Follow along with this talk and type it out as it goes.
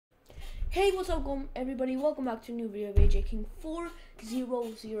Hey, what's up, everybody? Welcome back to a new video of AJ King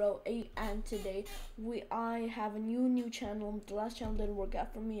 4008, and today I have a new channel. The last channel didn't work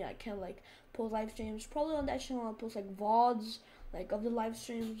out for me. I can't post live streams. Probably on that channel I'll post VODs of the live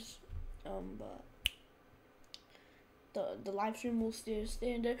streams. But the live stream will stay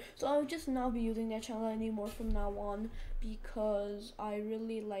in there. So I'll just not be using that channel anymore from now on because I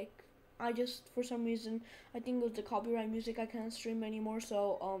just, for some reason, I think it was the copyright music, I can't stream anymore.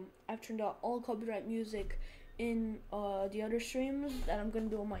 So I've turned out all copyright music in the other streams that I'm gonna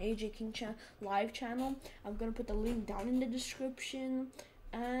do on my AJ King live channel. I'm gonna put the link down in the description.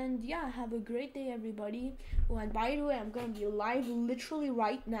 And yeah, have a great day, everybody. Oh, and by the way, I'm gonna be live literally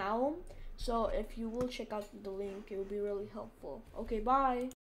right now, so if you will check out the link, it will be really helpful. Okay, bye.